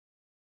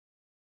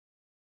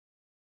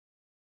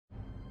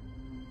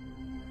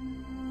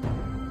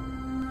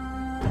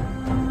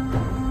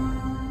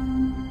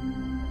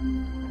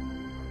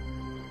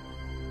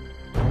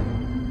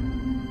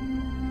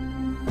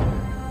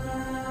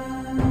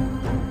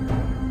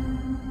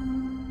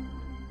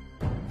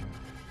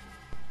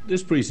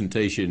This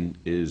presentation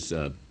is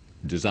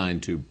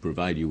designed to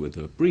provide you with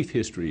a brief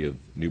history of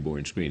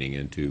newborn screening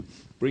and to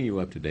bring you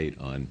up to date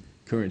on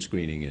current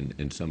screening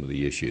and some of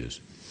the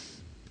issues.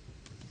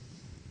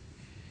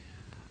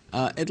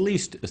 At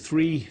least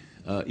three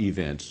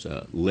events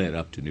led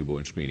up to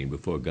newborn screening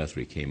before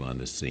Guthrie came on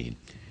the scene.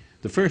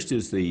 The first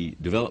is the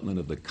development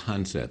of the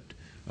concept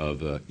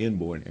of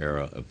inborn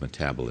error of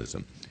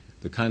metabolism.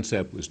 The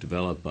concept was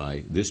developed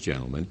by this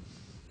gentleman,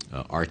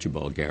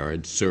 Archibald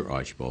Garrod, Sir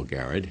Archibald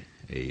Garrod,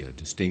 a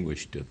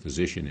distinguished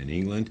physician in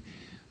England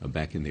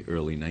back in the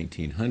early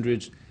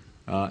 1900s,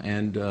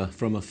 and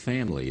from a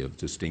family of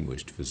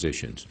distinguished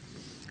physicians.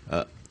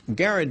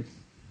 Garrod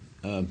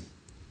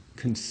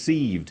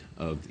conceived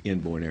of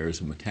inborn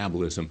errors of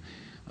metabolism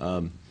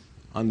on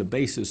the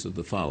basis of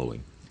the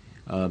following.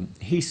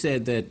 He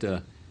said that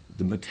the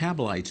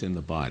metabolites in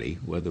the body,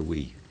 whether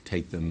we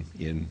take them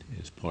in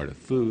as part of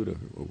food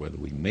or whether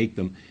we make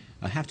them,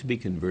 have to be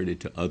converted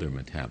to other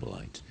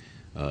metabolites.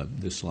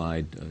 This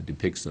slide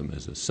depicts them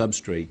as a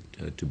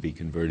substrate to be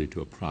converted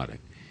to a product.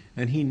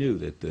 And he knew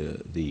that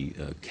the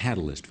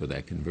catalyst for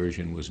that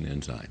conversion was an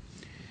enzyme.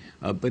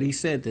 But he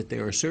said that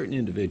there are certain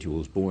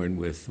individuals born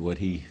with what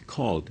he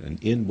called an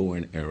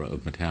inborn error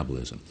of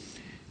metabolism.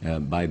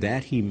 By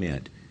that he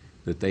meant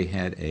that they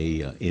had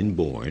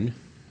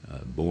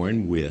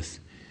born with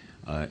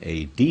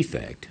a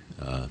defect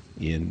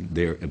in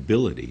their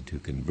ability to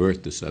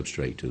convert the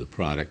substrate to the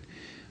product,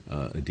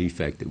 a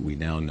defect that we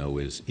now know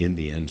is in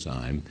the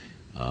enzyme,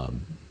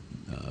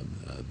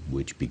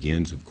 which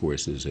begins, of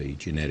course, as a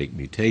genetic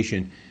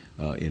mutation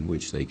in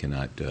which they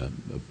cannot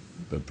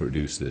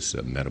produce this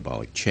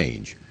metabolic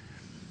change.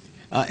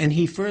 And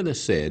he further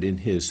said in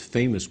his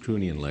famous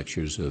Croonian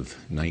lectures of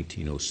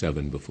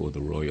 1907 before the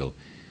Royal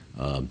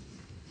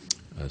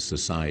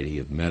Society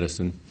of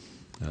Medicine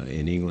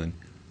in England,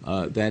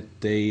 that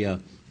they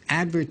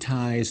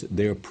advertise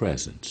their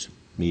presence,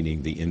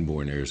 meaning the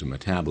inborn errors of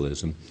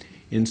metabolism,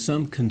 in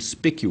some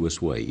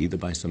conspicuous way, either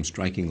by some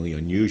strikingly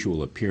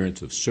unusual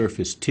appearance of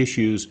surface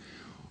tissues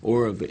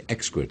or of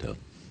excreta,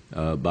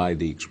 by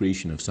the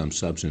excretion of some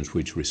substance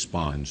which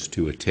responds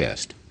to a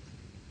test.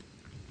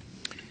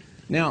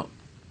 Now,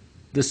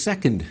 the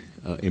second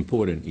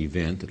important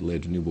event that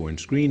led to newborn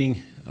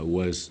screening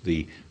was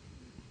the,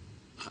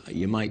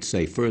 you might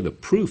say, further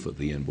proof of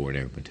the inborn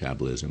error of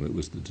metabolism. It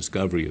was the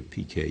discovery of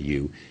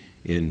PKU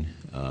in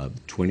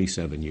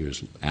 27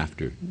 years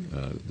after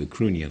the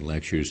Croonian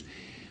lectures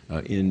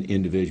in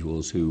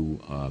individuals who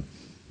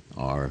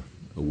were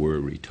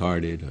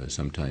retarded,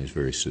 sometimes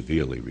very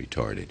severely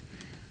retarded.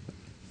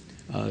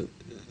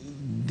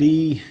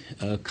 The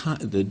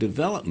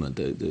development,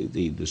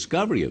 the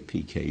discovery of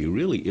PKU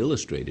really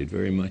illustrated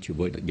very much of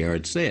what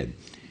Garrod said.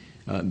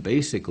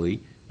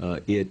 Basically,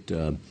 it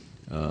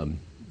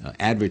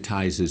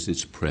advertises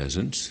its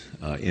presence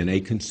in a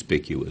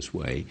conspicuous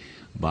way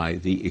by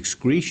the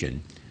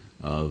excretion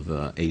of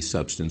a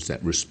substance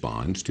that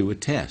responds to a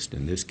test.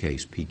 In this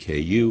case,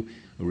 PKU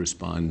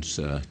responds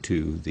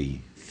to the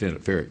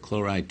ferric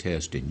chloride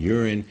test in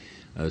urine,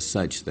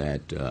 such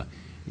that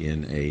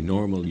in a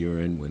normal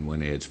urine, when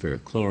one adds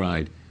ferric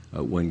chloride,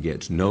 one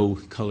gets no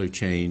color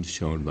change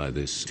shown by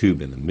this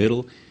tube in the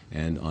middle,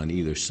 and on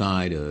either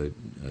side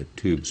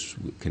tubes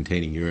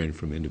containing urine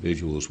from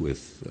individuals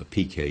with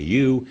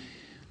PKU,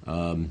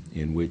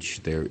 in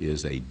which there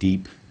is a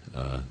deep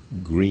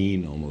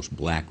green, almost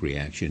black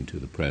reaction to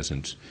the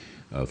presence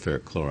of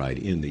ferric chloride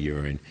in the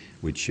urine,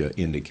 which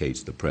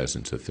indicates the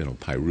presence of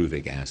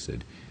phenylpyruvic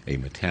acid, a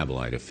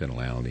metabolite of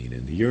phenylalanine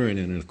in the urine.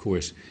 And of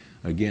course,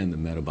 again, the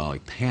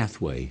metabolic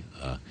pathway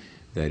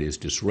that is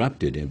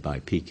disrupted by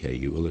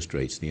PKU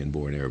illustrates the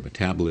inborn error of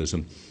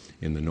metabolism.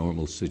 In the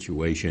normal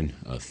situation,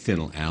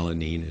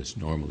 phenylalanine is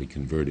normally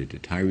converted to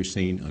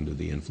tyrosine under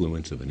the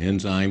influence of an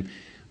enzyme,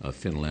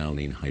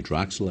 phenylalanine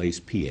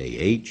hydroxylase,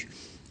 PAH,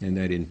 and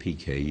that in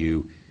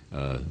PKU,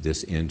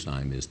 this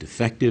enzyme is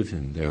defective,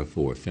 and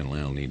therefore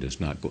phenylalanine does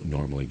not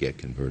normally get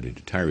converted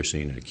to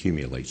tyrosine and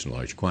accumulates in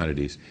large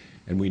quantities,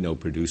 and we know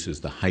produces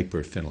the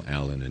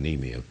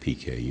hyperphenylalaninemia of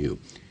PKU.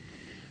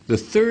 The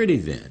third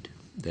event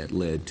that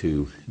led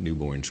to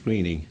newborn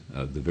screening,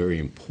 the very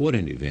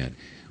important event,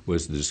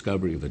 was the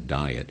discovery of a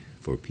diet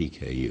for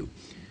PKU.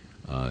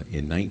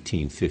 In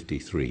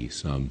 1953,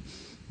 some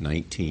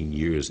 19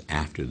 years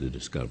after the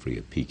discovery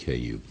of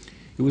PKU.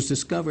 It was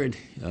discovered,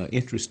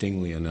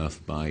 interestingly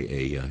enough, by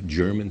a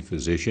German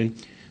physician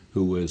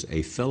who was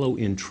a fellow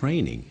in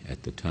training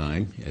at the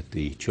time at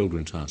the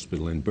Children's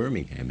Hospital in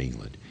Birmingham,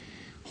 England.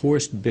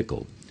 Horst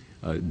Bickel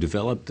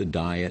developed the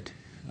diet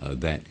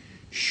that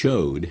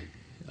showed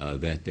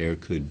that there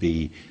could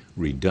be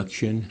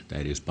reduction,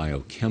 that is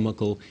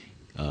biochemical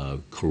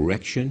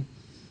correction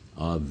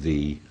of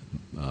the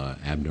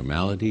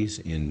abnormalities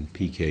in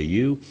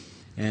PKU,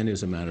 and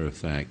as a matter of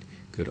fact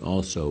could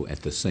also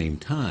at the same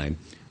time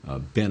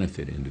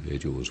benefit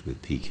individuals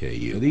with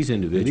PKU. Now, these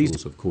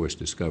individuals, of course,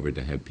 discovered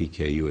to have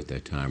PKU at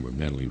that time were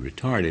mentally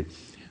retarded,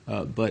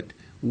 but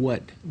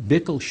what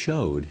Bickel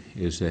showed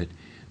is that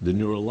the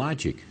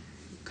neurologic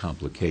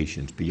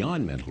complications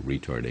beyond mental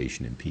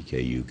retardation in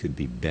PKU could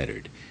be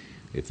bettered.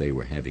 If they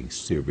were having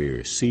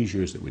severe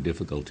seizures that were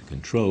difficult to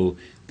control,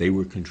 they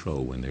were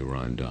controlled when they were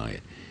on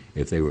diet.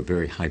 If they were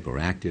very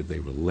hyperactive, they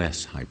were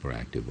less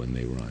hyperactive when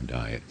they were on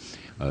diet.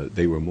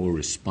 They were more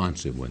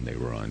responsive when they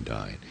were on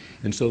diet.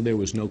 And so there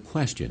was no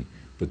question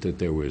but that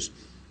there was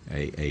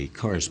a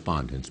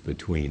correspondence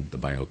between the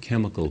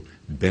biochemical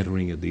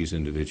bettering of these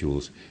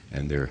individuals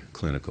and their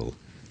clinical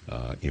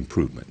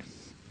improvement.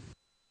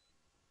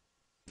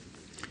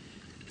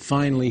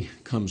 Finally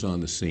comes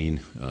on the scene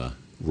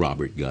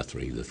Robert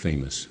Guthrie, the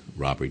famous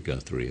Robert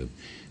Guthrie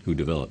who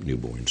developed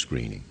newborn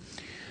screening.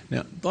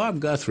 Now, Bob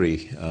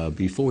Guthrie,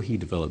 before he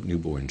developed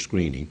newborn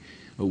screening,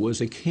 was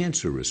a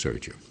cancer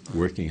researcher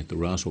working at the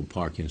Roswell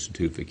Park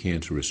Institute for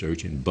Cancer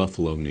Research in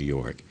Buffalo, New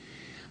York.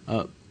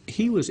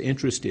 He was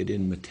interested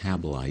in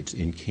metabolites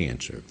in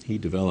cancer. He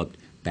developed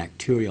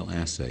bacterial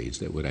assays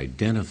that would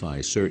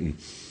identify certain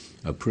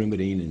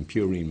pyrimidine and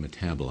purine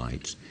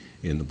metabolites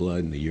in the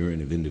blood and the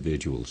urine of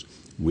individuals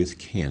with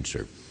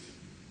cancer.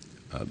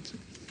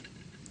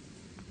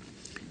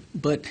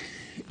 But,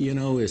 you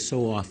know, as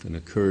so often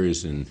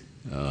occurs in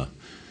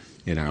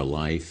our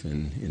life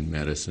and in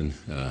medicine,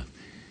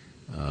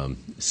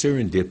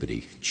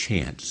 serendipity,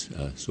 chance,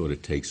 sort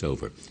of takes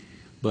over.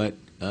 But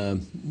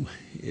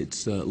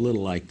it's a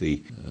little like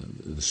the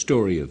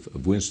story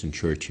of Winston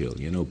Churchill.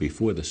 You know,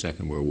 before the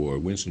Second World War,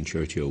 Winston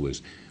Churchill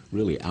was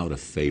really out of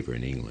favor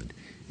in England.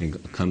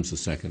 And comes the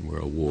Second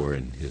World War,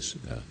 and his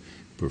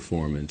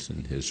performance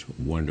and his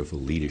wonderful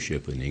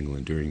leadership in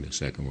England during the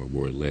Second World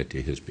War led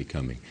to his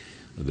becoming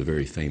the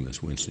very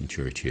famous Winston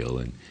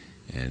Churchill,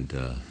 and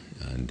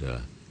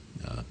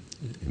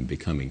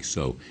becoming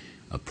so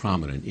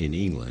prominent in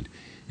England.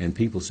 And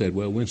people said,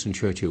 well, Winston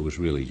Churchill was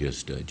really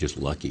just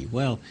lucky.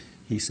 Well,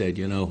 he said,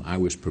 you know, I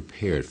was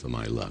prepared for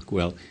my luck.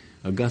 Well,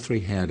 Guthrie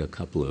had a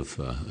couple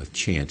of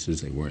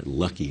chances. They weren't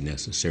lucky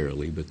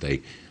necessarily, but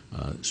they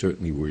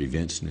certainly were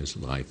events in his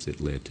life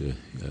that led to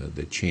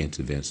the chance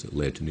events that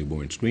led to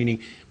newborn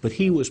screening. But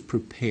he was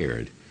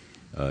prepared.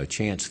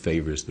 Chance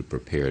favors the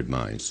prepared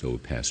mind, so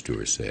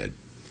Pasteur said.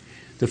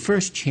 The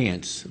first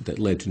chance that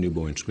led to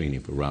newborn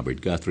screening for Robert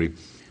Guthrie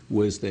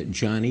was that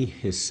Johnny,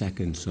 his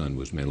second son,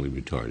 was mentally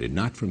retarded,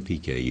 not from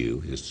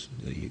PKU.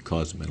 The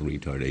cause of mental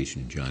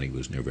retardation, Johnny,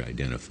 was never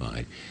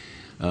identified.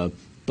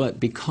 But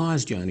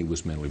because Johnny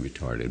was mentally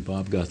retarded,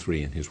 Bob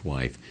Guthrie and his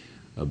wife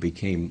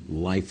became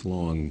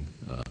lifelong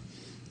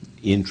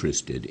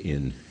interested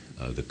in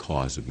the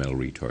cause of mental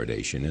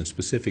retardation, and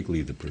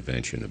specifically the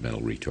prevention of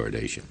mental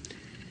retardation.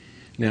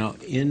 Now,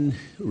 in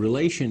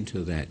relation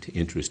to that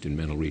interest in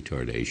mental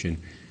retardation,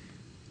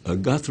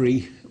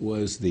 Guthrie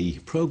was the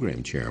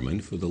program chairman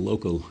for the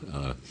local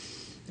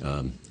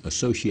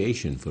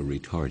Association for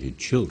Retarded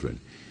Children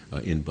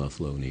in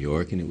Buffalo, New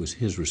York, and it was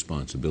his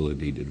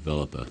responsibility to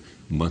develop a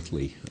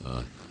monthly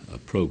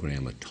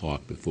program, a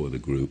talk before the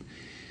group.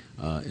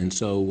 And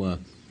so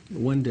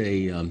one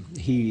day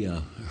he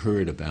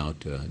heard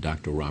about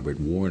Dr. Robert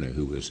Warner,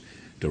 who was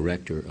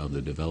director of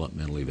the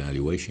Developmental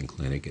Evaluation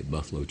Clinic at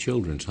Buffalo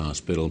Children's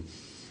Hospital,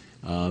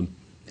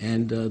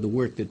 and the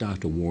work that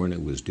Dr. Warner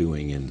was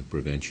doing in the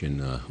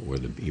prevention or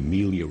the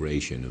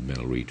amelioration of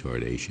mental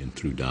retardation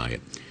through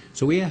diet.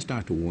 So we asked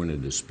Dr. Warner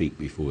to speak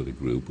before the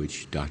group,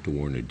 which Dr.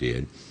 Warner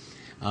did.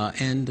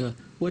 And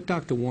what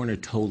Dr. Warner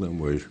told them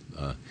were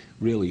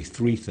really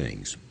three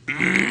things.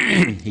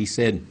 He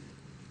said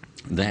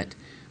that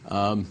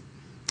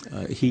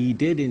he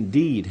did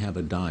indeed have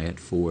a diet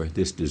for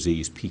this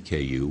disease,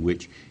 PKU,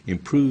 which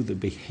improved the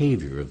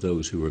behavior of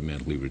those who were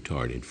mentally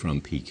retarded from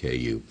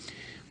PKU.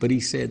 But he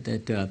said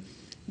that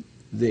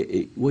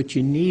what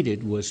you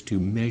needed was to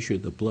measure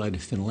the blood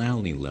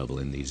phenylalanine level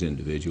in these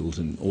individuals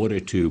in order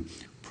to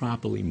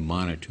properly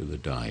monitor the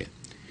diet.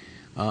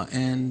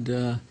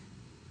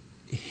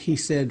 He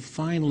said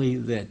finally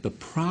that the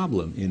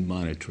problem in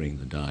monitoring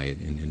the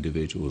diet in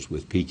individuals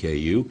with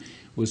PKU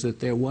was that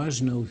there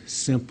was no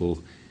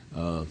simple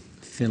blood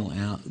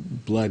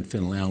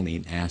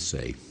phenylalanine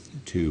assay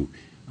to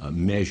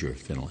measure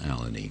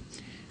phenylalanine.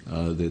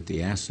 That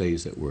the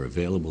assays that were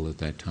available at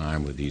that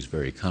time were these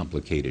very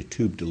complicated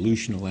tube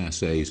dilutional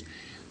assays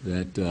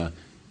that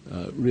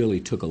really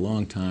took a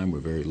long time, were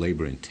very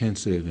labor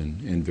intensive,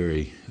 and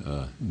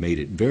made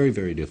it very,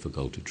 very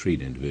difficult to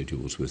treat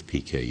individuals with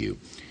PKU.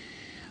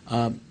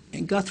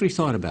 And Guthrie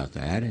thought about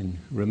that, and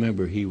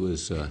remember he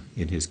was,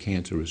 in his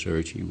cancer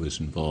research, he was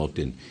involved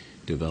in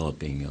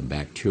developing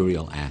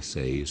bacterial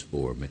assays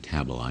for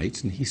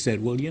metabolites, and he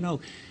said, well, you know,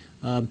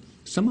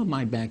 some of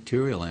my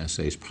bacterial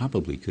assays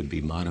probably could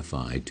be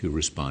modified to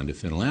respond to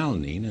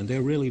phenylalanine, and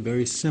they're really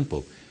very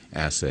simple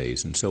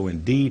assays. And so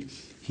indeed,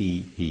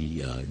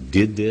 he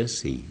did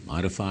this. He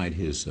modified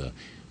his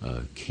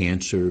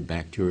cancer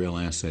bacterial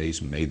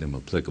assays and made them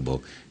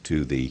applicable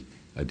to the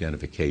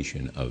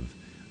identification of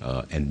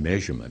and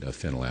measurement of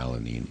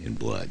phenylalanine in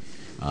blood.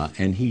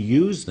 And he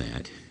used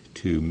that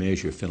to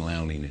measure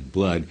phenylalanine in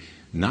blood,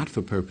 not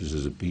for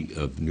purposes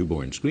of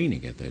newborn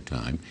screening at that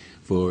time,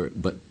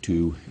 but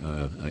to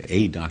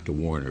aid Dr.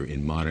 Warner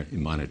in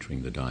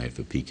monitoring the diet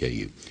for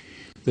PKU.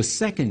 The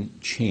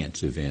second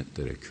chance event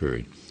that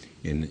occurred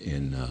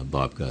in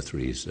Bob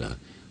Guthrie's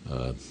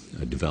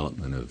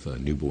development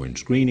of newborn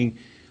screening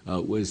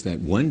was that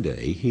one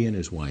day he and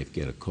his wife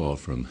get a call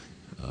from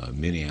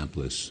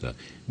Minneapolis,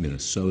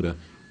 Minnesota,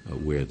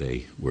 where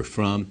they were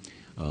from,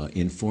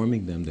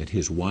 informing them that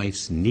his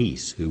wife's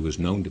niece, who was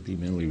known to be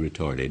mentally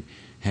retarded,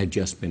 had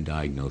just been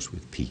diagnosed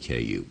with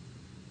PKU.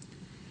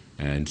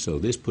 And so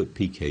this put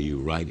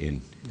PKU right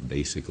in,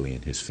 basically,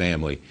 in his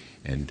family,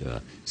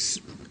 and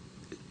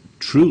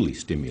truly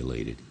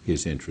stimulated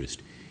his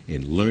interest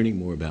in learning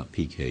more about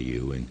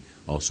PKU and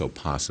also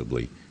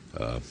possibly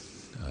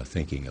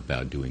thinking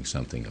about doing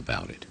something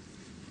about it.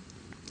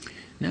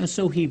 Now,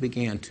 so he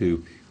began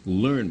to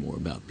learn more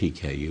about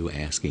PKU,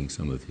 asking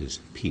some of his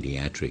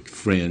pediatric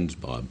friends.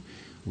 Bob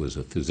was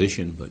a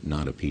physician, but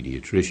not a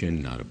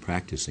pediatrician, not a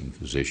practicing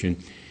physician,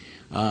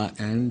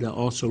 and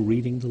also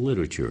reading the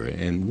literature.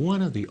 And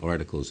one of the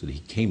articles that he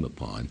came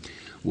upon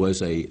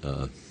was a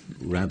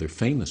rather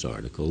famous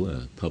article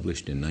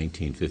published in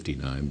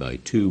 1959 by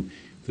two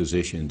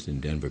physicians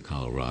in Denver,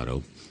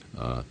 Colorado,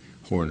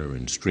 Horner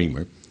and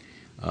Streamer,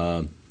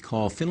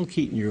 called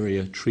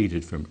Phenylketonuria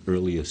Treated from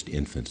Earliest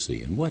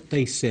Infancy. And what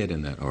they said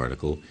in that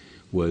article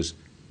was,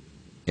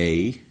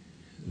 A,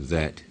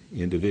 that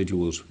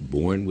individuals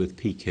born with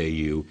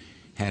PKU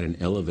had an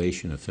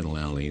elevation of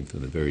phenylalanine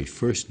from the very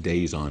first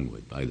days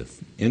onward. By the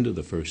end of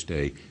the first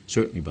day,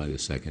 certainly by the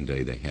second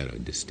day, they had a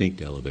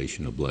distinct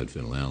elevation of blood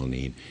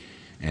phenylalanine.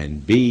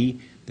 And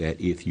B,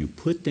 that if you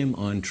put them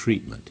on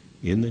treatment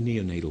in the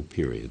neonatal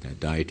period,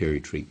 that dietary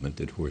treatment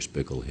that Horst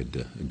Bickel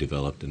had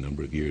developed a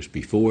number of years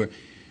before,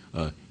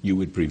 you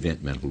would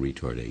prevent mental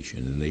retardation.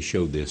 And they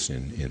showed this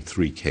in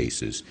 3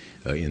 cases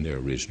in their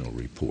original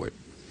report.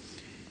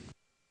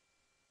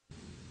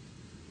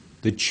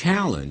 The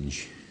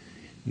challenge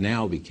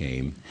now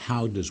became,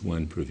 how does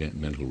one prevent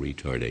mental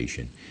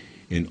retardation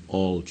in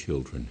all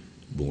children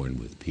born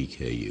with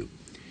PKU?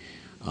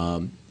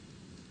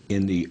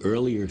 In the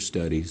earlier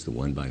studies, the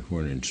one by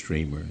Horner and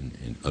Streamer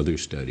and other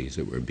studies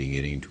that were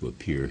beginning to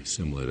appear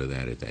similar to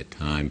that at that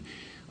time,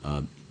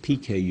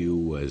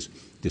 PKU was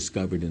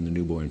discovered in the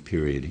newborn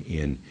period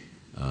in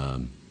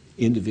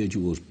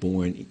individuals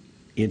born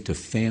into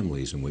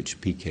families in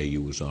which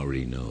PKU was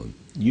already known.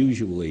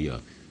 Usually a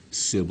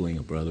sibling,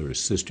 a brother or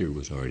sister,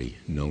 was already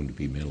known to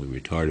be mentally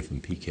retarded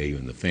from PKU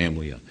in the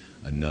family.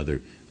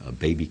 Another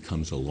baby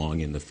comes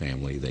along in the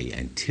family. They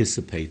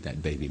anticipate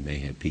that baby may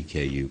have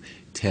PKU,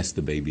 test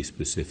the baby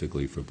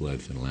specifically for blood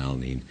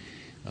phenylalanine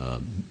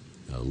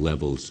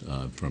levels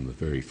from the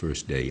very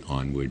first day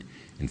onward,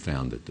 and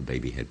found that the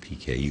baby had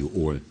PKU,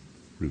 or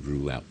would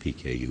rule out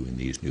PKU in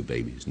these new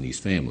babies in these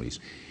families.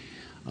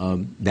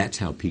 That's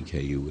how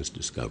PKU was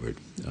discovered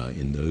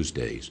in those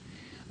days.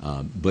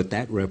 But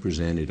that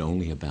represented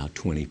only about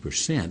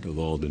 20% of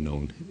all the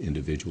known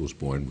individuals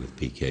born with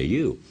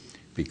PKU,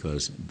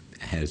 because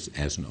as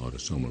an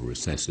autosomal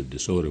recessive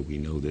disorder, we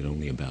know that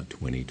only about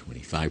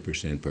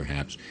 20–25%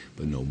 perhaps,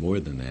 but no more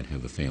than that,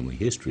 have a family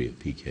history of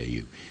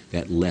PKU.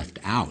 That left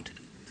out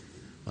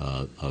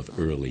of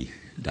early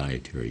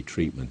dietary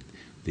treatment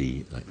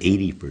the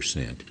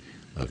 80%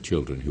 of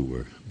children who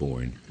were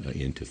born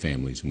into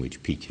families in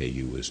which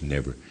PKU was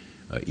never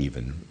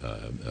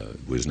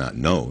was not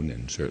known,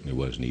 and certainly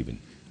wasn't even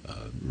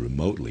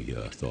remotely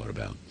thought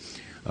about.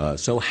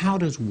 So how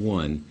does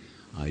one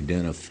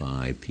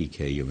identify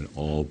PKU in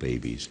all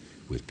babies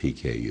with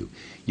PKU?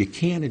 You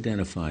can't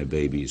identify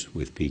babies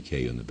with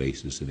PKU on the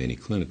basis of any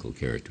clinical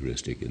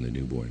characteristic in the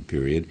newborn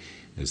period.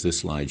 As this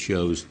slide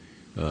shows,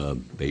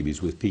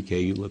 babies with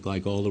PKU look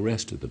like all the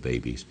rest of the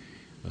babies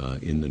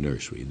in the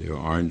nursery. There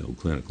are no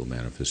clinical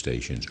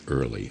manifestations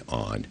early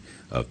on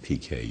of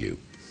PKU.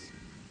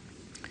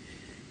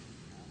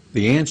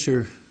 The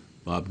answer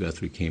Bob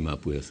Guthrie came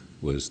up with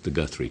was the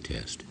Guthrie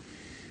test,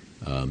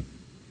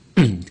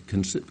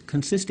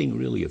 consisting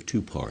really of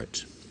 2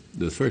 parts.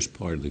 The first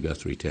part of the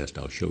Guthrie test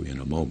I'll show you in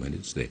a moment.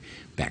 It's the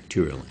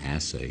bacterial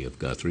assay of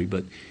Guthrie,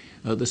 but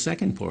the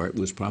second part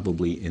was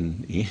probably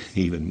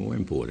even more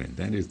important.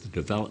 That is the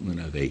development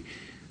of a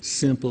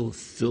simple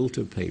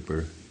filter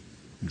paper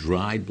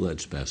dried blood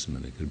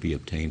specimen that could be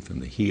obtained from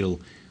the heel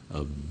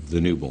of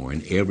the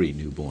newborn, every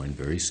newborn,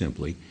 very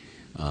simply,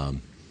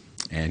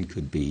 and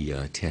could be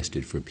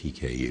tested for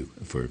PKU,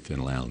 for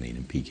phenylalanine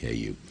and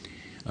PKU,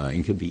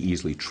 and could be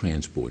easily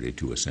transported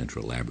to a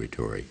central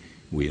laboratory.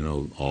 We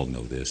all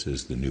know this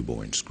as the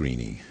newborn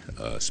screening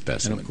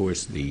specimen. And of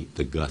course, the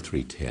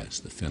Guthrie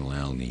test, the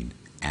phenylalanine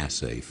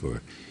assay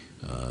for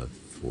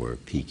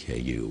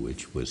PKU,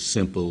 which was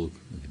simple,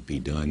 could be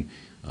done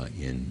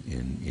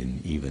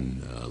in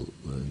even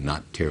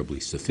not terribly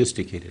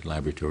sophisticated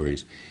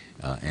laboratories,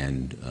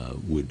 and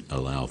would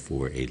allow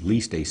for at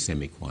least a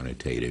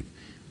semi-quantitative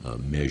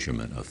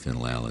measurement of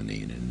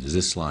phenylalanine. And as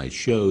this slide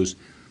shows,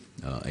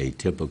 a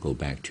typical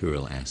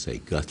bacterial assay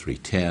Guthrie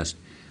test,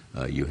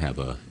 you have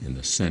in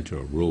the center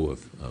a row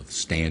of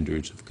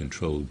standards of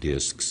controlled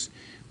discs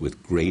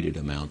with graded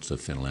amounts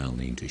of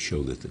phenylalanine to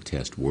show that the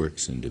test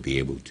works, and to be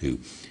able to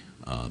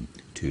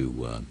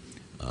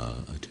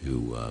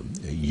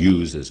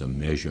use as a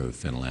measure of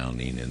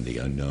phenylalanine and the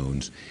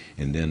unknowns.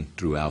 And then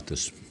throughout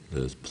this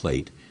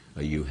plate,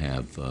 you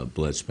have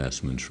blood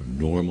specimens from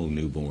normal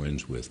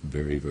newborns with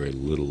very, very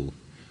little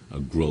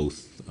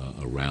growth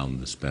around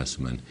the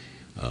specimen,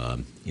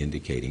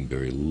 indicating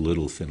very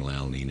little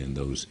phenylalanine in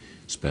those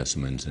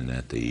specimens. And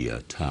at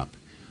the top,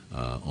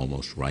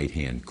 almost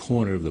right-hand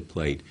corner of the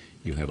plate,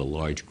 you have a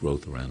large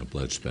growth around a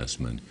blood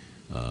specimen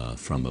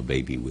from a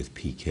baby with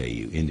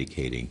PKU,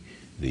 indicating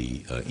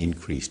the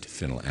increased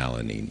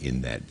phenylalanine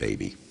in that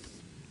baby.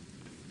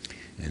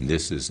 And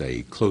this is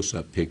a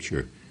close-up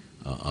picture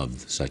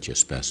of such a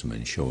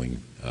specimen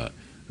showing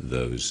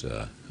those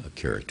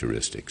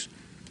characteristics.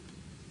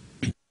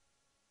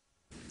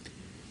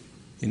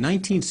 In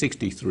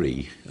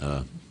 1963,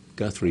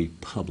 Guthrie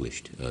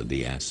published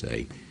the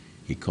assay.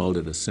 He called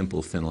it a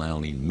simple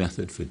phenylalanine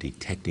method for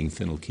detecting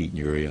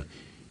phenylketonuria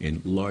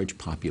in large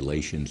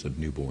populations of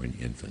newborn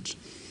infants.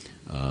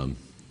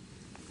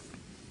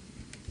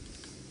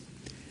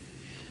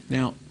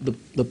 Now,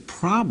 the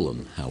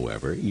problem,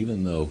 however,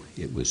 even though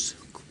it was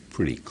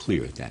pretty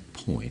clear at that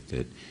point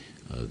that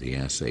the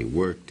assay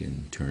worked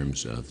in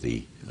terms of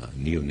the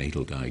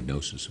neonatal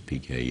diagnosis of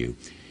PKU,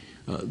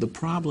 the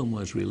problem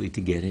was really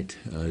to get it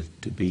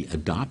to be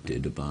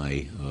adopted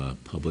by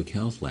public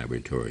health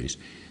laboratories,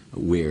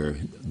 where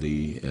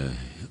the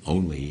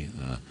only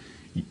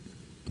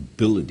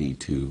ability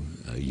to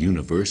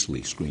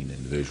universally screen an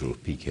individual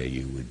with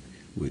PKU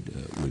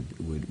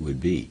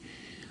would be.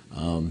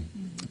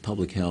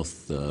 Public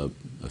health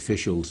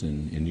officials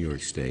in New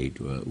York State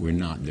were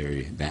not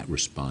that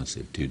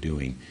responsive to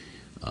doing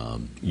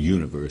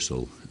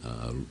universal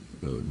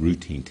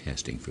routine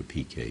testing for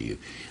PKU.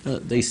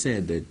 They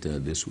said that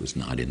this was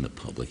not in the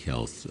public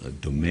health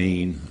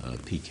domain.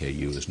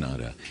 PKU is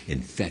not an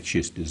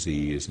infectious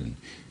disease, and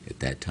at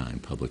that time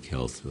public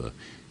health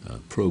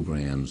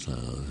programs,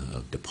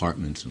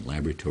 departments and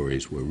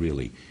laboratories were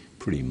really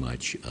pretty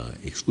much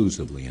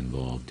exclusively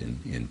involved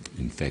in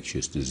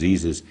infectious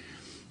diseases.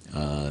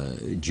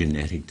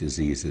 Genetic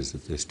diseases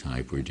of this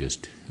type were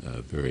just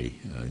very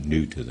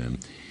new to them.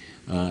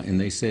 And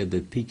they said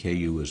that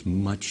PKU was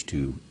much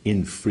too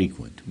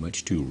infrequent,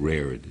 much too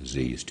rare a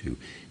disease to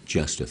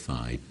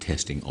justify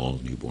testing all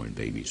newborn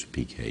babies for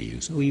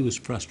PKU. So he was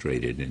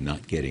frustrated in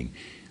not getting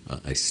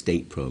a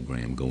state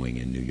program going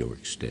in New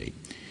York State.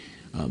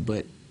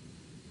 But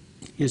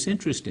his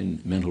interest in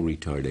mental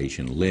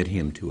retardation led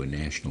him to a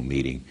national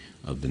meeting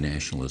of the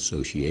National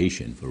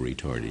Association for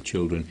Retarded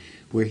Children,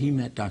 where he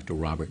met Dr.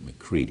 Robert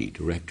McCready,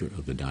 director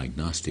of the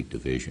Diagnostic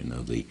Division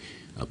of the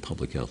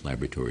Public Health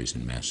Laboratories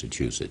in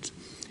Massachusetts.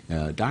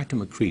 Dr.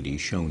 McCready,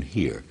 shown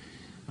here,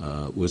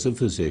 was a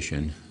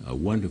physician, a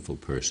wonderful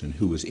person,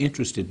 who was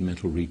interested in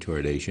mental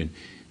retardation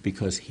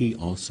because he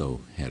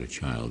also had a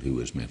child who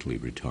was mentally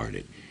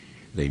retarded.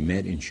 They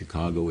met in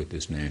Chicago at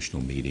this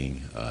national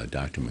meeting.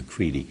 Dr.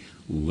 McCready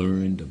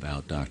learned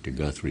about Dr.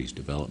 Guthrie's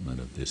development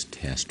of this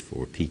test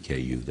for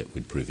PKU that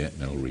would prevent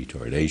mental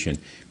retardation,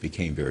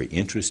 became very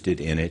interested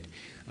in it,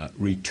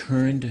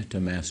 returned to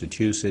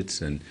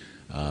Massachusetts, and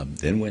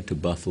then went to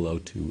Buffalo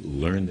to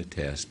learn the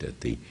test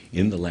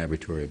in the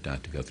laboratory of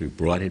Dr. Guthrie,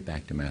 brought it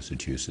back to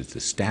Massachusetts,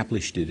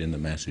 established it in the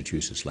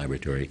Massachusetts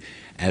laboratory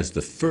as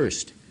the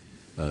first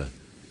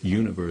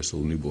universal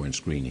newborn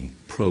screening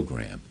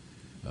program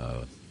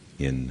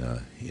in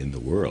the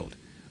world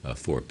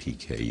for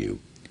PKU.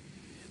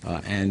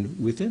 And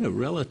within a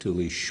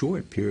relatively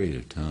short period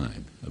of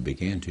time,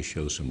 began to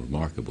show some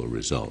remarkable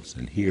results.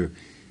 And here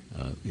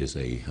is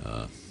a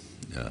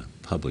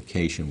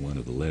publication, one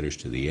of the letters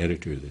to the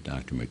editor that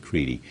Dr.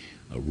 McCready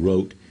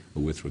wrote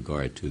with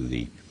regard to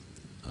the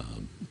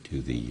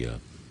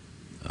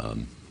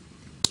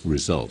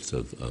results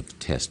of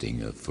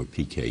testing for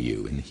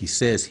PKU. And he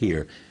says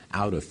here,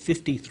 out of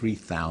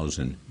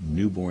 53,000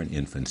 newborn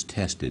infants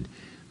tested,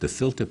 the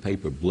filter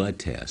paper blood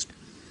test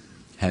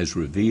has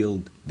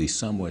revealed the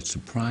somewhat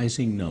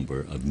surprising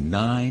number of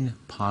 9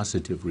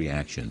 positive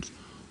reactions,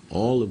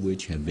 all of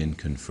which have been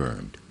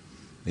confirmed.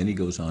 Then he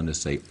goes on to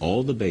say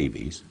all the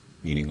babies,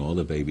 meaning all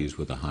the babies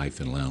with a high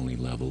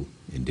phenylalanine level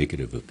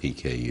indicative of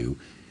PKU,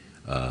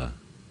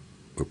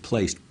 were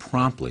placed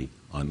promptly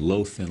on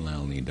low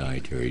phenylalanine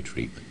dietary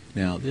treatment.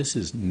 Now, this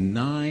is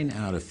 9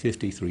 out of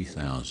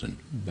 53,000,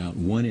 about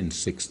 1 in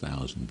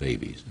 6,000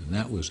 babies. And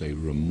that was a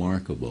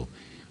remarkable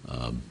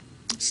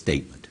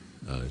statement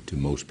to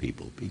most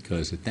people,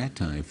 because at that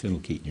time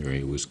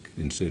phenylketonuria was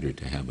considered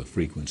to have a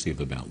frequency of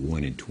about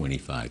 1 in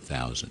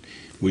 25,000,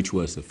 which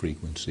was the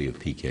frequency of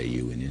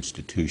PKU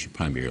in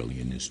primarily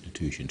in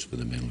institutions for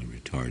the mentally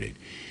retarded.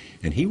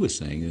 And he was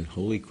saying that,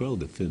 holy crow,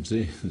 the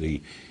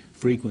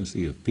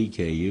frequency of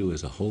PKU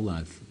is a whole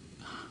lot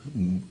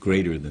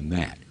greater than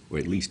that, or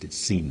at least it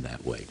seemed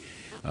that way.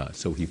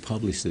 So he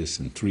published this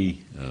in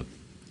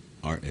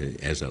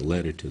as a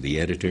letter to the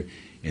editor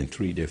in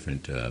 3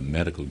 different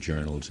medical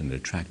journals, and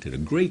attracted a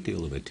great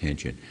deal of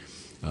attention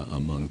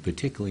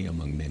particularly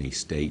among many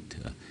state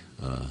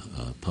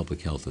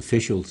public health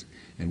officials.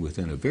 And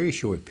within a very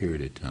short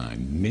period of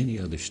time, many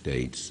other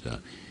states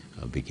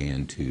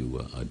began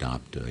to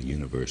adopt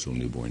universal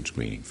newborn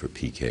screening for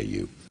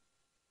PKU.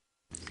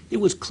 It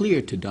was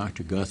clear to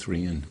Dr.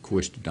 Guthrie and, of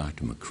course, to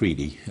Dr.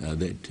 McCready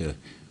that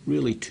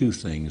really two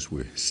things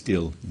were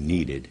still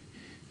needed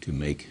to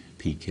make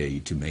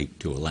PKU,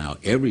 to allow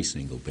every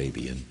single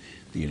baby in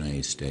the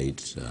United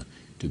States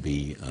to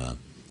be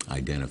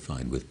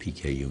identified with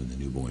PKU in the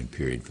newborn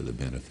period for the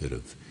benefit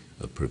of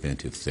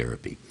preventive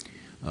therapy.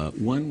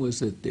 One was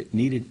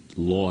that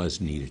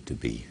laws needed to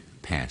be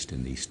passed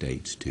in these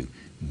states to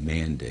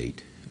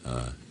mandate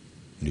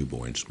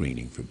newborn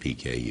screening for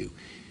PKU.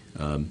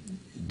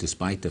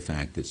 Despite the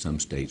fact that some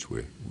states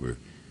were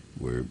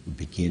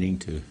beginning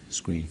to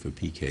screen for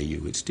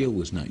PKU, it still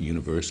was not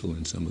universal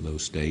in some of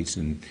those states,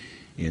 and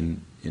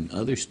in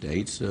other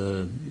states,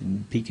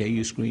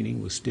 PKU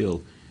screening was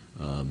still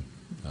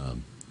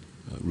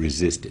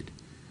resisted.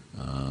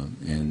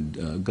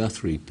 And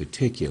Guthrie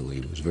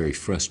particularly was very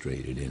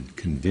frustrated in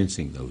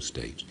convincing those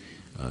states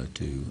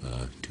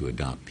to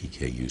adopt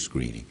PKU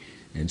screening.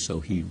 And so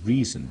he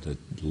reasoned that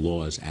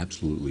laws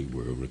absolutely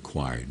were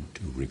required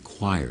to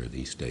require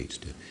these states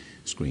to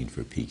screen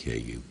for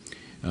PKU.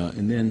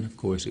 And then, of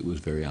course, it was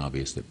very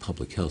obvious that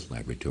public health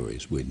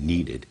laboratories were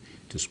needed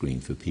to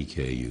screen for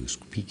PKU.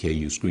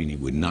 PKU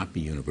screening would not be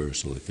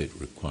universal if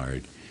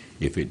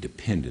it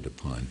depended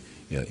upon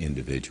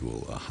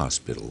individual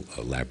hospital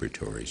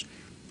laboratories.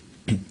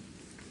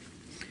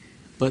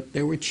 But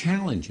there were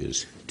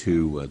challenges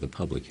to the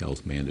public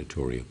health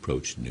mandatory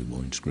approach to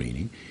newborn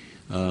screening.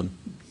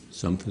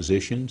 Some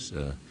physicians,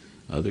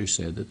 others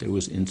said that there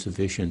was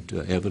insufficient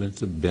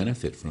evidence of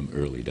benefit from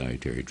early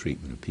dietary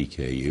treatment of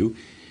PKU.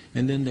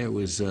 And then there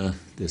was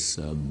this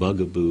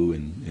bugaboo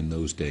in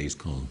those days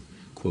called,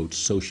 quote,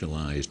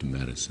 socialized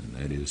medicine.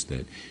 That is,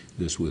 that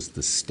this was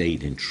the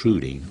state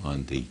intruding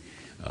on the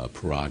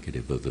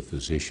prerogative of the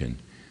physician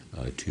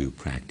to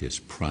practice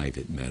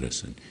private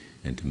medicine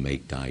and to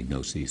make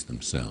diagnoses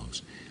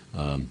themselves.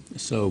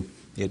 So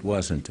it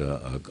wasn't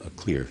a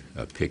clear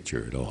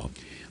picture at all.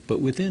 But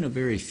within a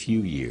very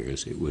few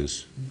years, it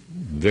was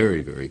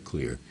very, very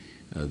clear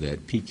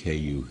that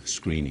PKU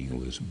screening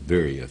was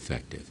very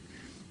effective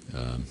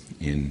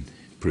in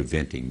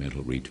preventing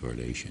mental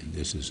retardation.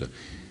 This is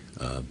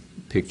a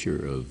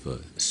picture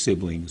of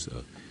siblings,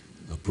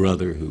 a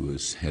brother who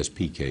has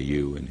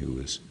PKU and who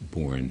was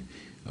born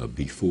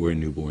before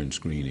newborn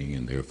screening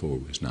and therefore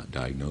was not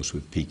diagnosed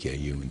with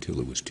PKU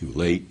until it was too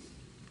late.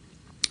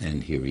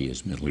 And here he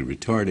is mentally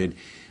retarded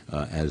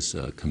as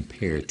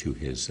compared to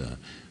his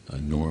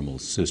normal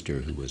sister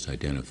who was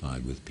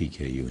identified with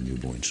PKU in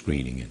newborn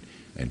screening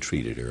and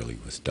treated early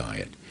with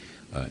diet.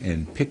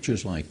 And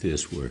pictures like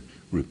this were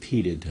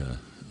repeated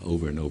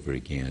over and over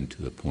again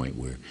to the point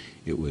where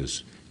it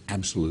was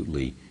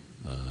absolutely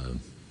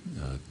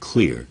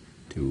clear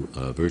to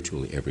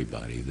virtually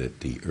everybody that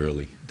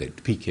that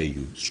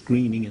PKU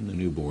screening in the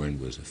newborn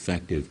was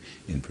effective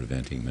in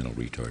preventing mental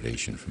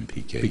retardation from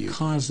PKU.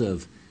 Because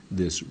of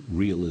this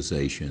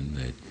realization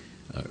that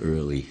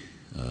early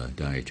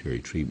dietary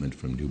treatment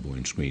from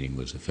newborn screening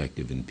was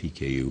effective in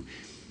PKU,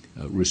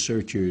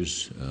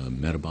 researchers,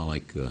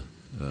 metabolic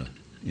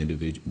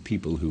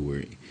people who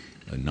were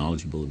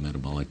knowledgeable of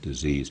metabolic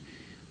disease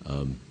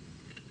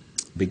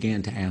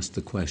began to ask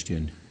the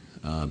question,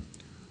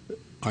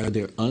 are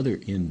there other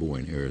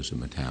inborn errors of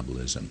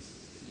metabolism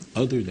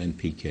other than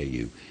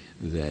PKU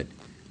that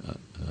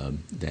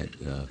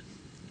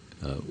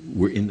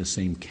were in the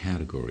same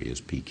category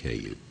as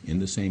PKU, in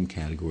the same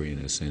category in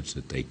a sense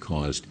that they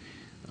caused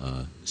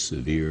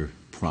severe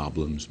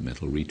problems,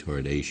 mental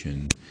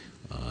retardation,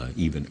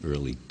 even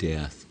early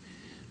death,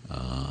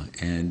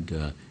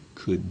 and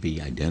could be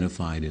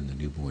identified in the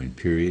newborn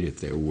period if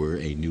there were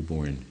a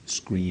newborn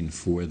screen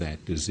for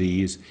that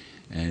disease,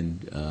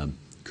 and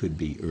could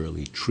be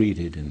early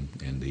treated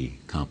and the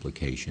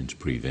complications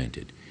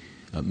prevented.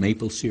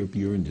 Maple syrup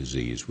urine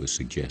disease was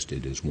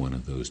suggested as one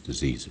of those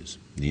diseases.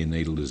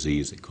 Neonatal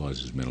disease that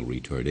causes mental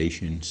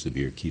retardation,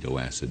 severe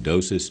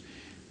ketoacidosis.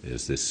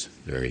 There's this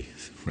very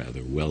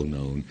rather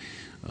well-known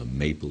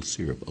maple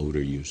syrup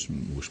odor use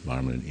was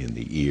prominent in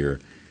the ear.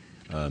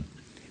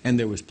 And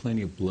there was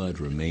plenty of blood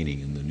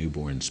remaining in the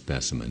newborn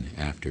specimen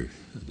after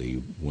the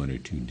 1 or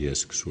 2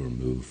 discs were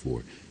removed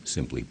for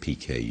simply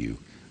PKU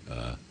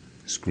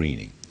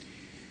screening.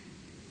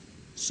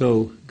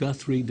 So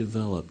Guthrie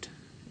developed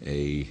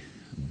a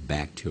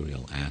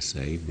bacterial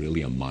assay,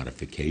 really a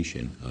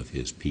modification of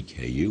his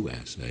PKU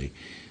assay,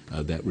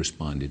 that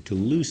responded to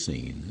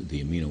leucine,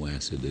 the amino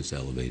acid that's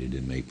elevated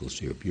in maple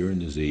syrup urine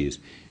disease,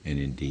 and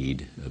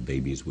indeed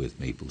babies with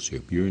maple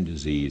syrup urine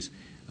disease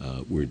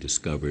were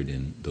discovered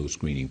in those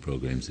screening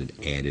programs that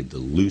added the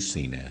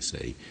leucine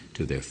assay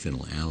to their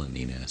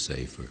phenylalanine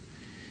assay.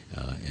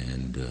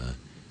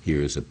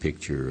 Here is a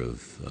picture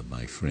of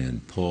my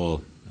friend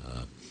Paul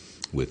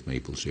with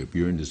maple syrup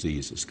urine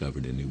disease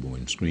discovered in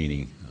newborn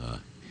screening.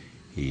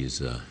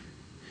 He's a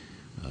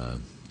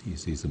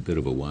bit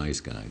of a wise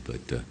guy,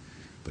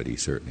 but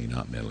he's certainly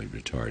not mentally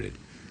retarded.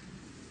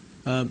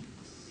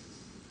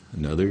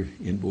 Another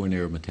inborn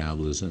error of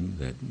metabolism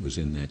that was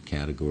in that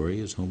category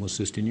is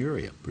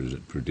homocystinuria.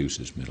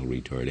 Produces mental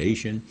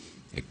retardation,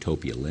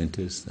 ectopia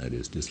lentis, that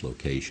is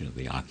dislocation of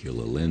the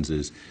ocular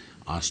lenses,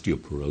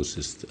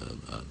 osteoporosis,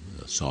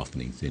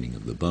 softening, thinning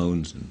of the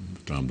bones, and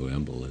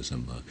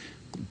thromboembolism,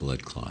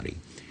 blood clotting.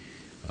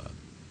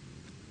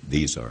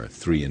 These are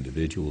 3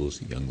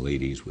 individuals, young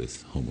ladies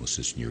with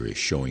homocystinuria,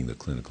 showing the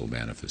clinical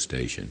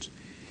manifestations.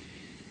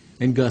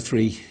 In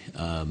Guthrie,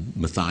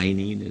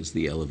 methionine is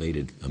the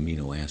elevated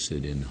amino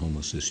acid in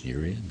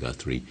homocystinuria.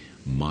 Guthrie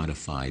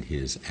modified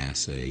his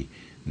assay,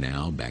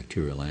 now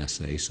bacterial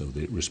assay, so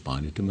that it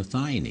responded to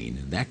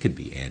methionine. And that could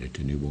be added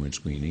to newborn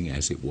screening,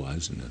 as it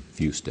was in a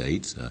few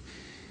states.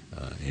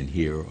 And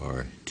here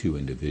are 2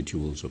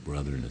 individuals, a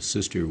brother and a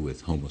sister,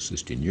 with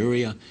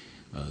homocystinuria.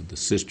 The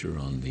sister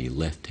on the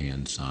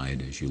left-hand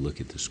side, as you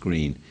look at the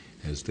screen,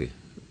 has the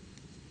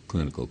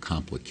clinical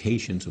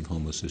complications of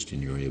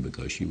homocystinuria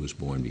because she was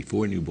born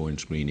before newborn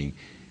screening,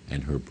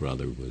 and her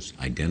brother was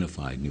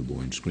identified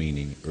newborn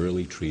screening,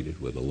 early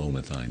treated with a low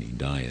methionine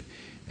diet,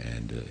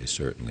 and is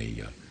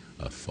certainly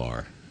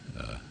far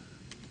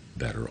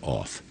better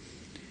off.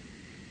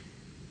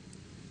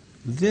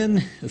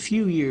 Then, a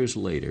few years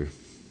later,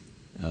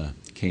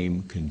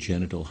 came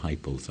congenital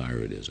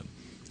hypothyroidism.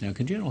 Now,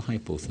 congenital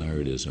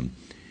hypothyroidism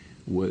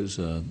was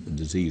a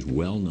disease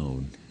well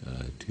known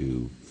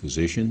to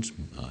physicians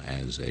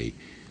as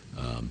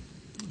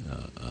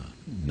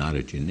not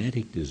a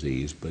genetic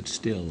disease, but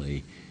still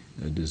a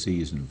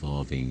disease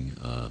involving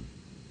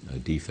a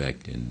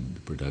defect in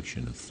the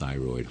production of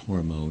thyroid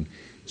hormone,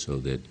 so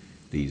that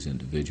these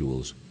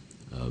individuals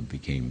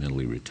became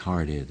mentally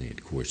retarded. They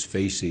had coarse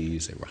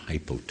faces, they were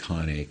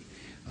hypotonic,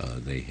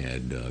 they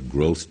had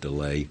growth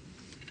delay.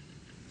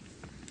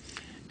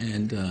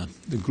 And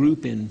the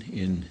group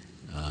in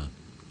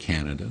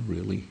Canada,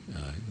 really,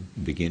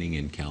 beginning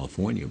in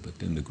California, but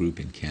then the group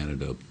in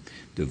Canada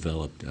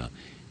developed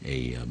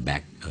a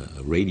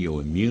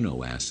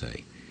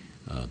radioimmunoassay,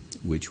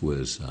 which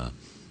was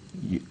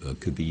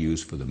could be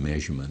used for the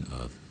measurement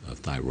of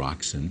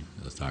thyroxine,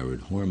 a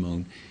thyroid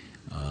hormone,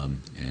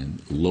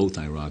 and low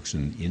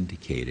thyroxine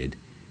indicated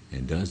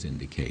and does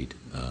indicate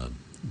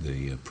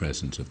the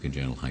presence of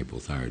congenital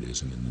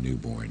hypothyroidism in the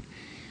newborn.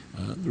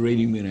 The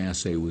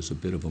radioimmunoassay was a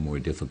bit of a more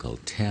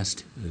difficult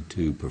test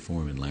to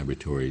perform in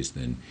laboratories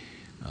than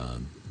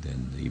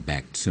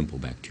the simple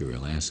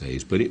bacterial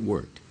assays, but it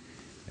worked.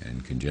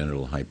 And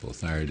congenital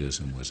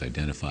hypothyroidism was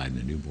identified in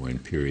the newborn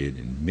period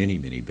in many,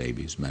 many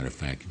babies. Matter of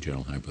fact,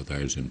 congenital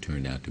hypothyroidism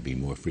turned out to be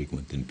more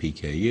frequent than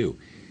PKU.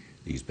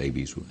 These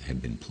babies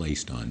had been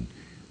placed on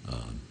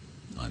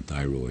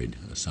thyroid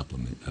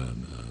supplement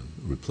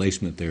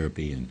replacement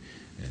therapy, and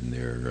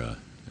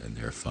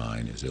they're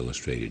fine, as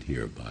illustrated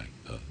here by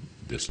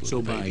this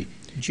little baby. By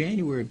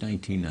January of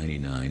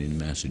 1999 in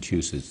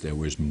Massachusetts, there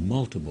was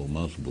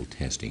multiple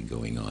testing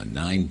going on.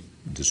 9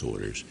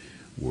 disorders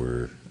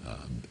were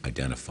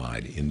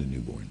identified in the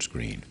newborn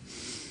screen.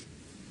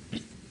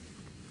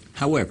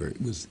 However,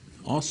 it was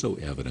also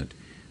evident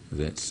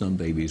that some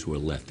babies were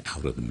left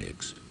out of the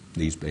mix.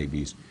 These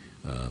babies,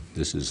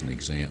 this is an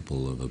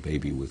example of a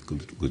baby with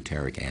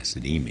glutaric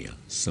acidemia,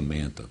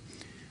 Samantha,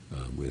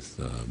 with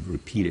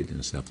repeated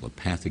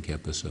encephalopathic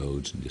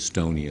episodes and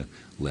dystonia,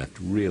 left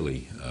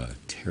really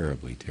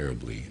terribly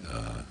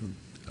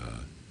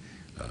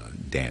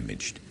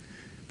damaged.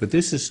 But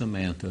this is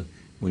Samantha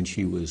when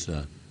she was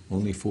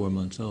only 4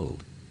 months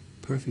old,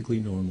 perfectly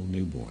normal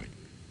newborn.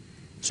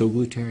 So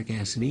glutaric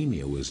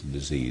acidemia was a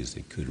disease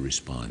that could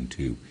respond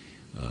to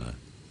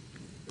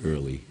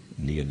early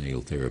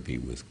neonatal therapy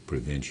with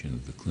prevention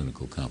of the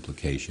clinical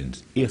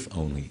complications, if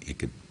only it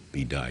could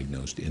be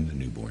diagnosed in the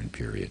newborn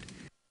period.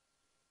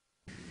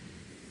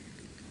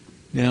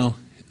 Now,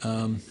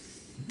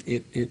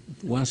 it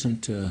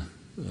wasn't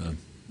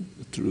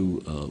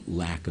through a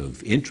lack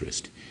of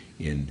interest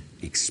in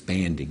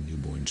expanding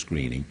newborn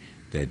screening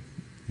that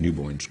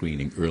newborn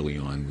screening early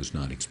on was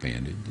not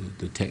expanded.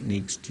 The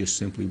techniques just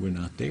simply were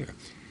not there.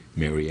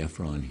 Mary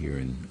Efron here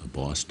in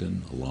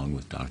Boston, along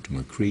with Dr.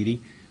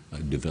 McCready,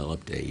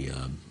 developed a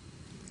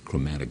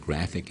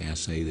chromatographic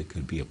assay that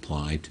could be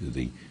applied to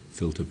the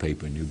filter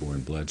paper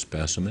newborn blood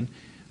specimen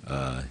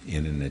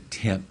in an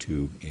attempt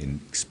to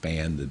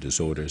expand the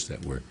disorders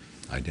that were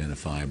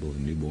identifiable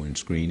in newborn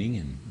screening.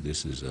 And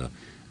this is a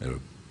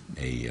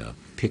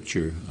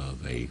picture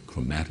of a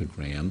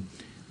chromatogram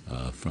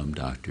from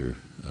Dr.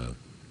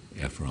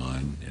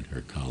 Efron and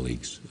her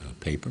colleagues'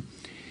 paper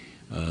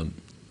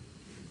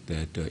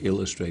that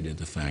illustrated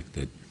the fact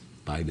that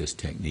by this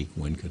technique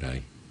one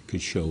could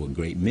show a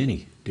great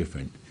many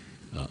different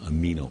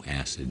amino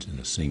acids in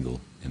a single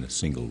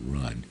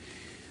run.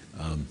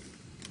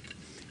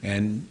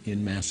 And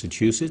in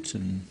Massachusetts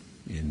and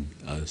in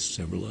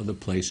several other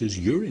places,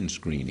 urine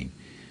screening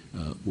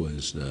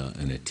was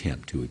an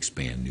attempt to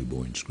expand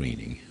newborn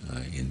screening.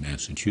 In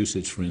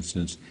Massachusetts, for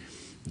instance,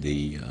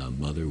 the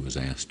mother was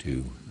asked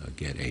to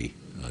get a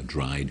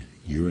dried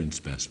urine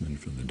specimen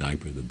from the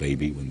diaper of the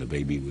baby when the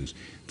baby was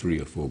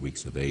 3 or 4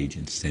 weeks of age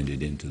and send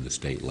it into the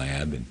state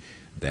lab, and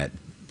that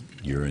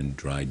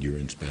dried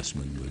urine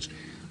specimen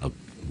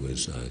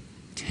was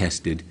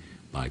tested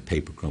by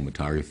paper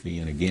chromatography,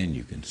 and again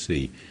you can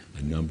see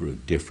a number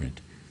of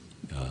different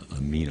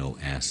amino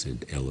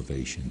acid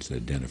elevations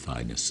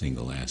identified in a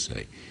single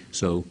assay.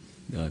 So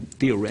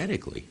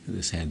theoretically,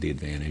 this had the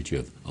advantage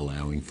of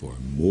allowing for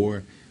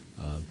more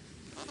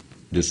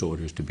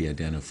disorders to be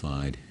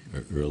identified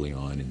early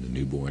on in the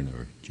newborn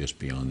or just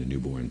beyond the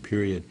newborn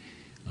period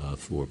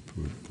for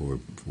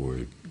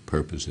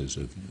purposes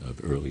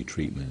of early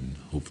treatment and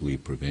hopefully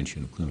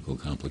prevention of clinical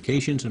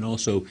complications, and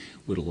also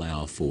would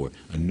allow for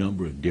a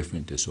number of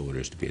different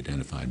disorders to be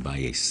identified by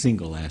a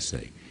single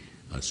assay.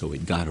 So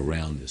it got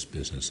around this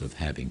business of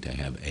having to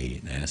have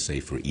an assay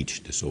for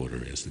each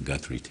disorder as the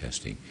Guthrie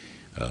testing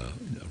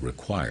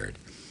required.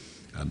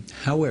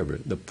 However,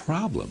 the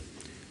problem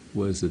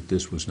was that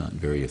this was not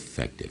very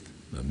effective.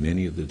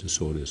 Many of the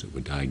disorders that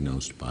were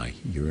diagnosed by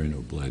urine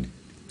or blood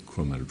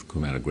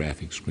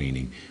chromatographic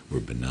screening were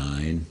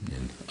benign,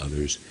 and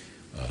others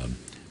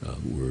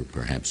were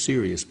perhaps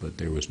serious, but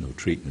there was no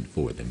treatment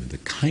for them. And the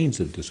kinds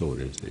of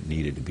disorders that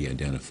needed to be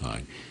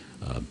identified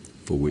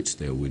for which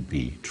there would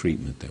be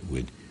treatment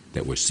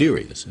that were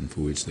serious and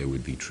for which there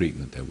would be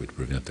treatment that would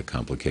prevent the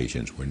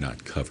complications were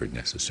not covered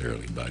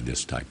necessarily by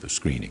this type of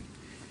screening.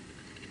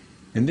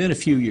 And then a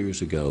few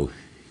years ago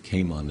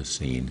came on the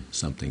scene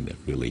something that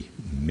really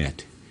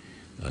met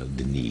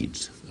the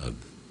needs of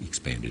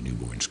expanded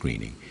newborn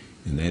screening,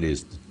 and that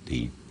is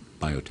the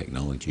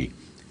biotechnology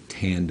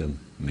tandem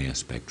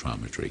mass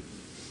spectrometry,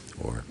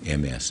 or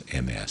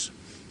MSMS.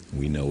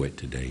 We know it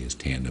today as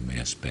tandem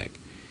mass spec.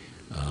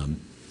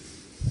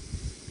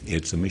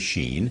 It's a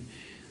machine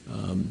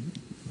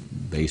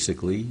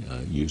basically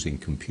using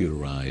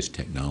computerized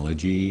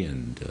technology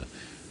and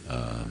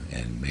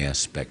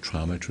mass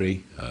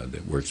spectrometry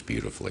that works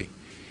beautifully.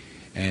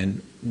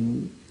 And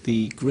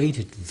the great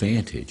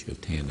advantage of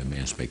tandem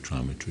mass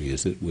spectrometry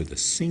is that with a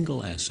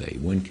single assay,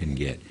 one can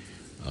get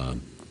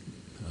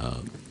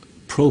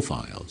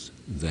profiles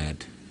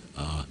that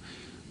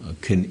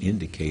can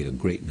indicate a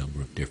great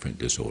number of different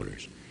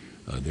disorders.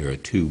 There are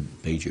two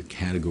major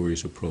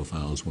categories of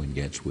profiles one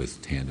gets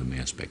with tandem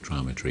mass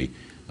spectrometry.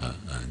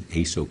 An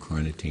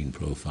isocarnitine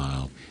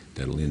profile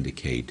that will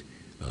indicate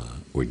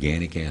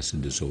organic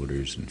acid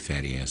disorders and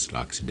fatty acid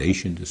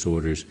oxidation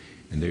disorders,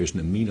 and there's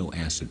an amino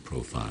acid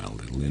profile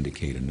that will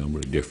indicate a number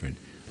of different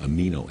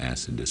amino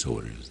acid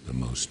disorders, the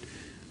most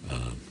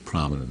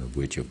prominent of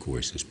which, of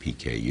course, is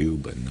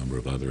PKU, but a number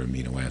of other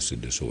amino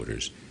acid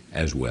disorders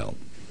as well.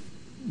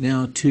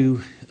 Now,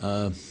 to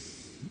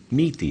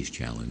meet these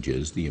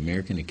challenges, the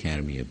American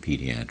Academy of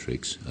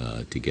Pediatrics,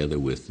 together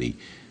with the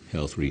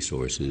Health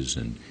Resources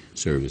and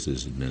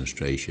Services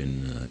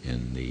Administration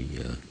and the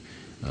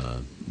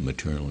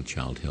Maternal and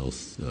Child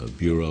Health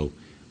Bureau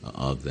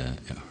of the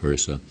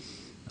HRSA,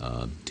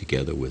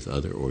 together with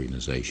other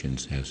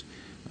organizations,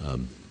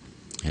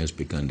 has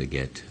begun to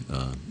get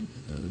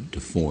to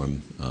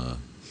form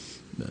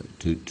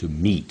to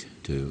meet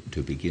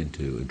to begin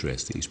to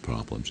address these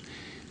problems.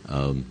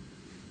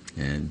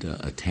 And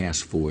a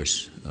task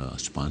force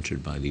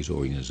sponsored by these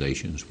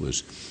organizations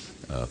was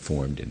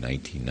formed in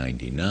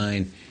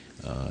 1999,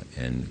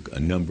 and a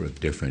number of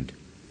different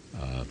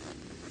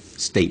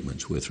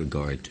statements with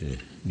regard to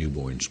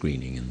newborn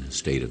screening and the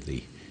state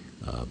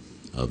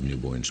of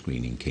newborn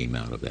screening came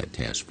out of that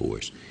task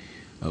force.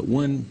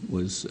 One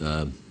was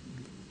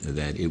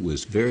that it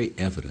was very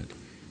evident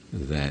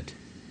that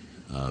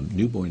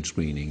newborn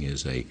screening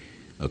is a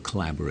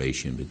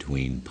collaboration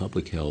between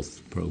public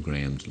health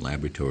programs,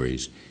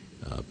 laboratories,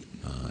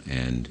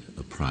 and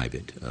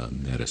private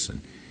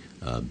medicine.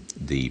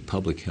 The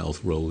public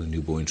health role in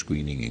newborn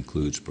screening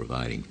includes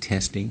providing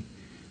testing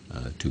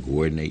to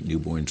coordinate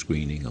newborn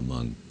screening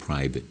among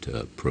private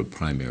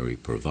primary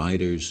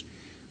providers,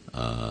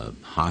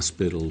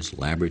 hospitals,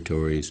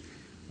 laboratories,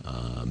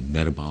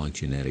 metabolic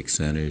genetic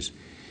centers.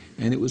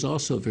 And it was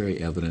also very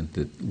evident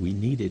that we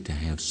needed to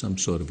have some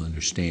sort of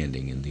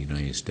understanding in the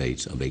United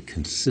States of a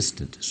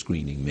consistent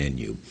screening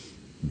menu.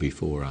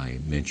 Before I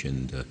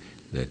mentioned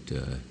that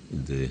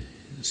the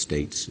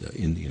states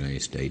in the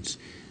United States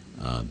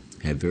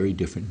have very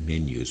different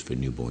menus for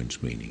newborn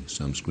screening.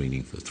 Some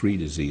screening for 3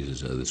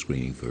 diseases, others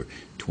screening for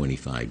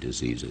 25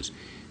 diseases.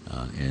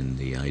 And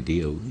the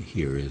idea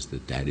here is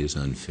that that is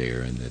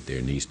unfair and that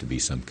there needs to be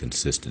some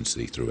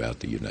consistency throughout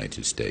the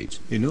United States.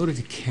 In order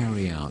to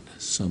carry out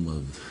some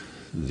of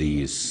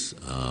these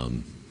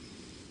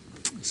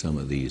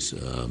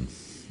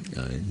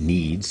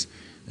needs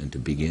and to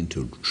begin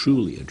to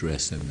truly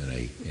address them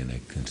in a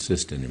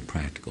consistent and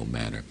practical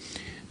manner,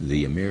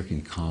 the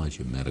American College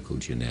of Medical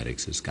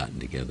Genetics has gotten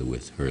together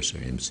with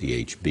HRSA,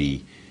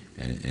 MCHB,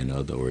 and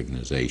other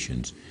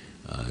organizations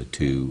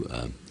to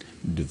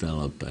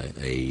develop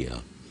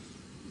an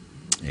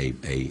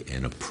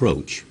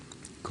approach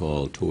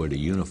called toward a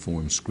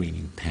uniform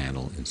screening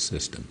panel and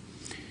system.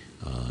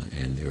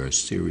 And there are a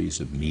series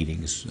of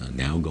meetings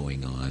now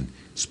going on,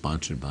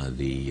 sponsored by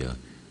the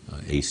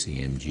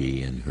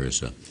ACMG and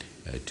HRSA,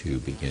 to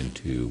begin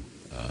to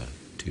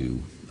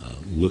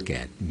look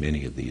at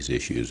many of these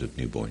issues of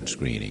newborn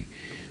screening.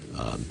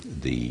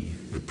 The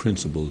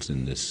principals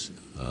in this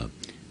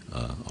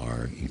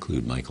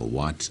include Michael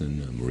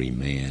Watson, Marie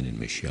Mann, and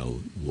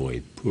Michelle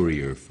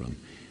Lloyd-Pourier from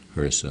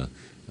HRSA,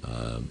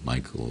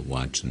 Michael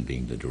Watson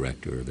being the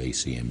director of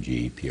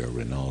ACMG, Pierre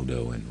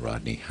Rinaldo, and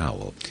Rodney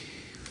Howell.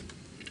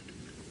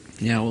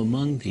 Now,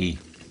 among the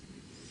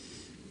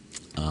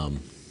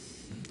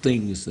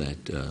things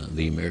that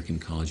the American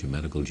College of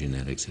Medical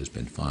Genetics has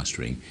been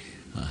fostering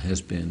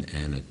has been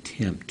an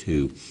attempt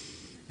to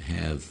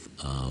have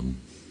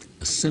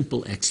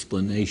simple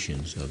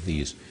explanations of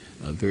these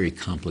very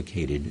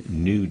complicated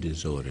new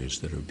disorders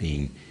that are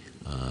being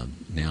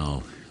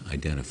now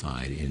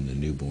identified in the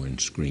newborn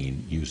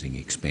screen using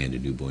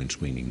expanded newborn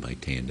screening by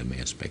tandem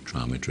mass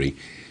spectrometry,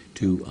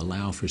 to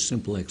allow for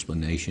simple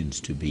explanations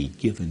to be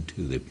given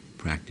to the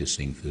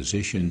practicing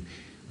physician,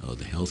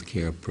 the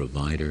healthcare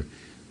provider,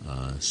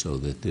 so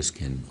that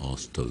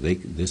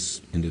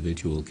this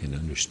individual can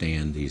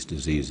understand these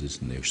diseases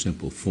in their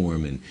simple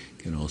form and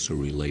can also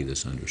relay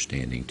this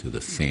understanding to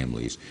the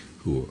families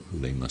who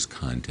they must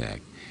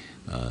contact.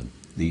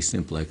 These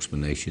simple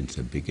explanations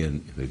have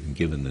been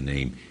given the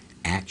name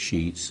ACT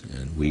sheets,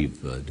 and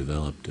we've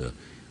developed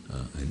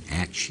an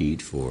ACT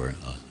sheet for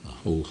a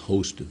whole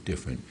host of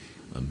different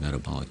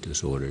metabolic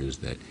disorders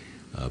that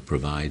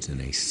provides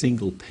in a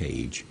single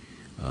page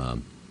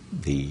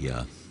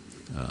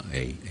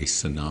a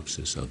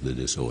synopsis of the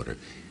disorder.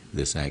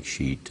 This ACT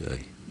sheet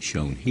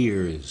shown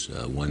here is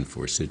one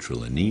for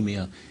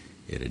citrullinemia.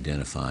 It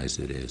identifies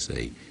it as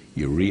a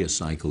urea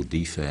cycle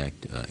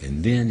defect,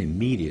 and then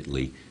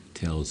immediately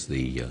tells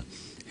the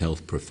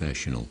health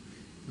professional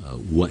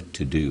what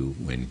to do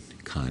when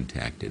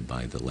contacted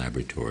by the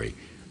laboratory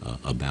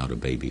about a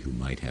baby who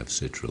might have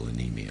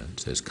citrullinemia. It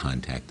says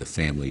contact the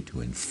family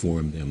to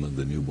inform them of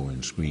the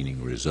newborn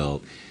screening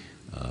result,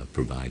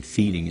 provide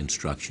feeding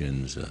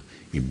instructions,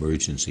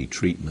 emergency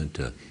treatment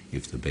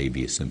if the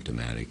baby is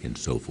symptomatic, and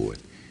so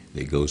forth.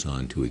 It goes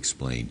on to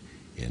explain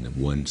in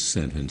one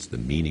sentence the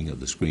meaning of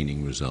the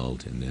screening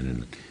result, and then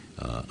in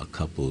a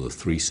couple of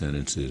 3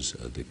 sentences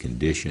the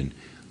condition,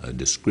 a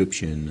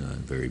description, a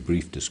very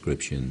brief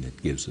description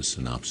that gives a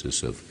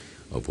synopsis of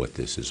what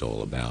this is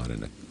all about,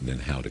 and then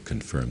how to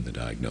confirm the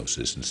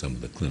diagnosis and some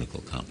of the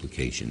clinical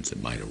complications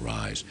that might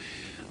arise.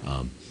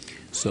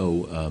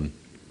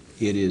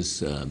 It is,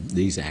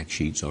 these ACT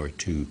sheets are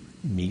to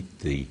meet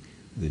the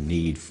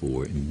need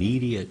for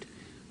immediate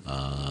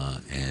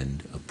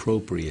and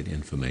appropriate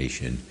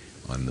information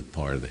on the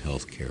part of the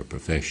healthcare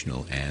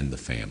professional and the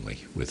family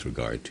with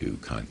regard to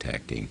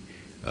contacting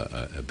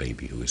a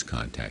baby who is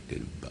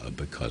contacted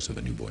because of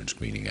a newborn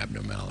screening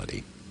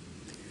abnormality.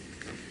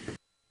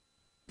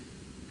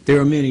 There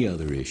are many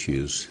other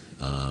issues,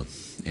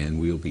 and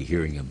we'll be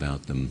hearing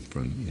about them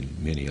in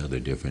many other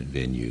different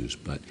venues,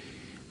 but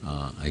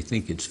I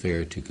think it's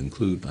fair to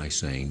conclude by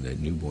saying that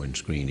newborn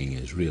screening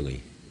is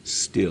really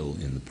still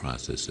in the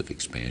process of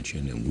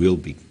expansion and will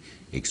be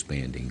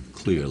expanding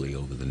clearly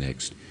over the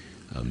next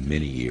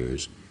many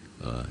years.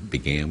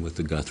 Began with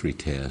the Guthrie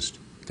test,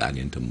 got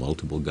into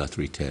multiple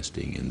Guthrie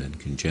testing, and then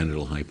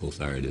congenital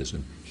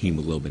hypothyroidism,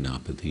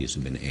 hemoglobinopathies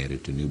have been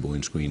added to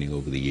newborn screening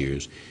over the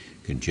years,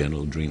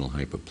 congenital adrenal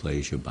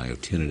hyperplasia,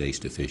 biotinidase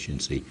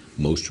deficiency,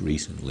 most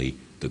recently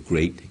the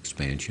great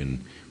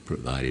expansion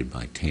provided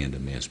by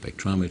tandem mass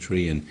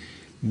spectrometry, and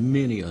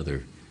many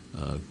other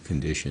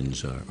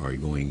conditions are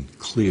going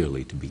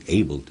clearly to be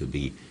able to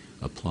be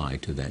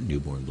applied to that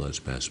newborn blood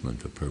specimen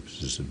for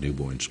purposes of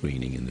newborn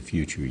screening in the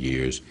future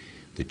years.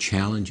 The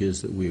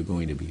challenges that we are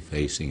going to be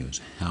facing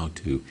is how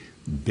to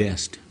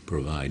best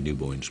provide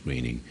newborn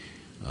screening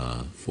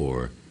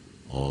for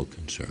all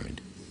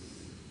concerned.